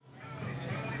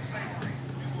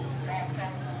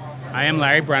I am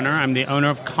Larry Brenner. I'm the owner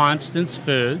of Konstants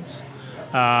Foods.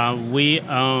 We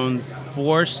own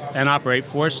and operate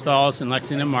 4 stalls in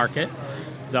Lexington Market.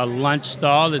 The lunch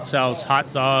stall that sells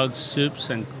hot dogs, soups,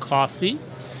 and coffee.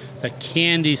 The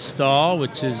candy stall,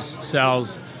 which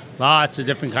sells lots of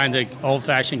different kinds of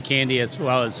old-fashioned candy as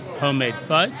well as homemade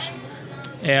fudge.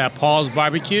 Paul's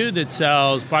Barbecue that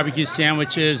sells barbecue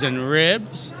sandwiches and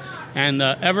ribs. And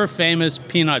the ever-famous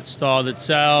peanut stall that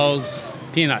sells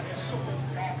peanuts.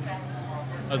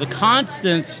 The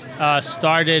Konstants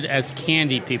started as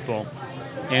candy people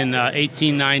in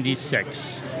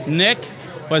 1896. Nick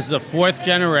was the 4th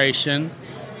generation.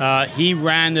 He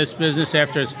ran this business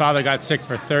after his father got sick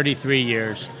for 33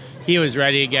 years. He was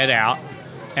ready to get out,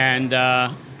 and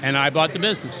I bought the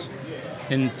business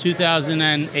in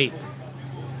 2008.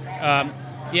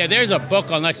 There's a book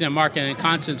on Lexington Market, and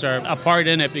Konstants are a part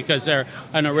in it because they're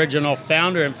an original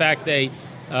founder. In fact, they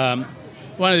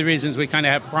one of the reasons we kind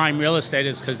of have prime real estate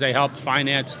is because they helped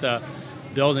finance the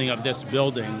building of this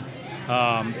building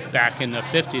back in the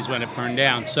 50s when it burned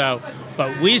down.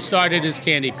 But we started as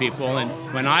candy people, and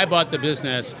when I bought the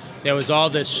business, there was all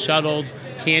this shuttled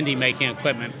candy making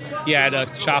equipment. You had a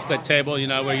chocolate table,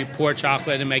 where you pour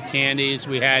chocolate and make candies.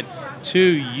 We had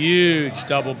 2 huge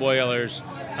double boilers,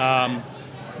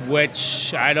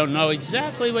 which I don't know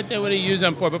exactly what they would have used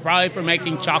them for, but probably for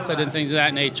making chocolate and things of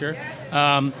that nature.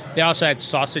 They also had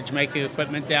sausage making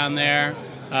equipment down there.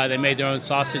 They made their own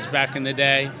sausage back in the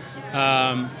day.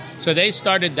 So they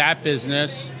started that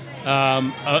business,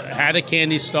 had a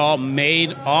candy stall,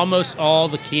 made almost all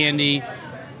the candy,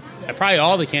 probably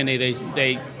all the candy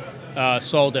they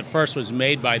sold at first was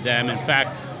made by them. In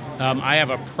fact, I have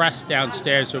a press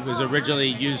downstairs that was originally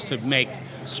used to make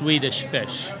Swedish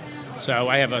fish. So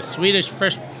I have a Swedish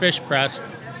fish press.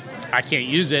 I can't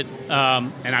use it,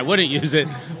 and I wouldn't use it,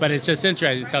 but it's just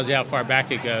interesting. It tells you how far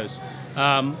back it goes.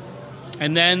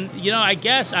 And then, I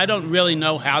guess I don't really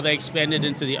know how they expanded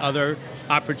into the other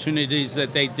opportunities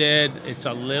that they did. It's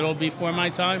a little before my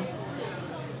time.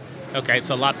 Okay, it's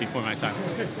a lot before my time.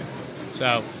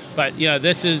 So, but,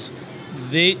 this is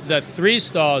the 3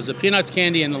 stalls, the peanuts,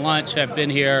 candy, and the lunch have been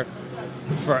here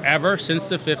forever, since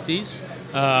the 50s.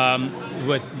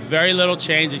 With very little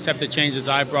change, except the changes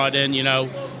I brought in,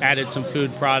 added some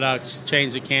food products,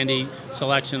 changed the candy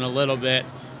selection a little bit.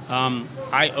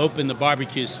 I opened the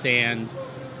barbecue stand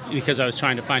because I was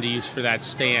trying to find a use for that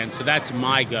stand. So that's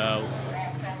my go.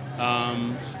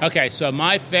 Okay, so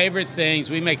my favorite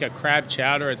things, we make a crab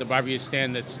chowder at the barbecue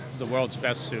stand that's the world's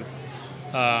best soup.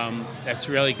 That's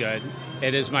really good.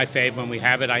 It is my fave. When we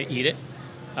have it, I eat it.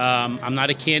 I'm not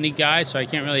a candy guy, so I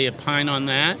can't really opine on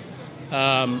that.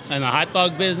 And the hot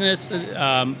dog business,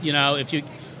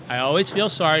 I always feel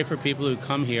sorry for people who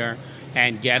come here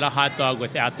and get a hot dog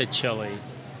without the chili.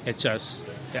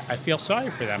 I feel sorry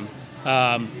for them.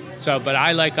 But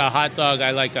I like a hot dog.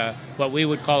 I like what we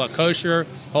would call a kosher,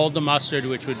 hold the mustard,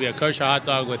 which would be a kosher hot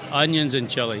dog with onions and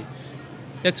chili.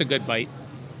 It's a good bite.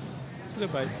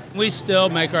 We still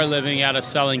make our living out of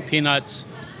selling peanuts,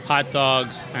 hot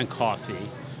dogs, and coffee.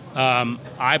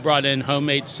 I brought in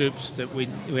homemade soups that we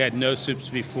had no soups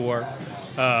before.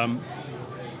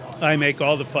 I make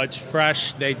all the fudge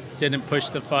fresh. They didn't push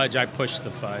the fudge. I pushed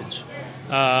the fudge.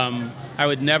 I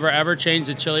would never ever change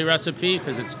the chili recipe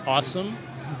because it's awesome.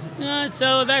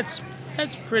 So that's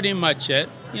pretty much it.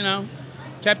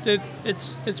 Kept it.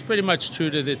 It's pretty much true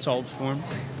to its old form.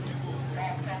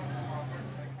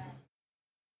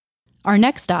 Our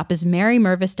next stop is Mary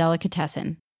Mervis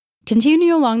Delicatessen.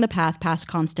 Continue along the path past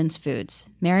Konstants Foods.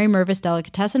 Mary Mervis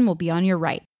Delicatessen will be on your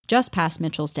right, just past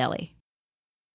Mitchell's Deli.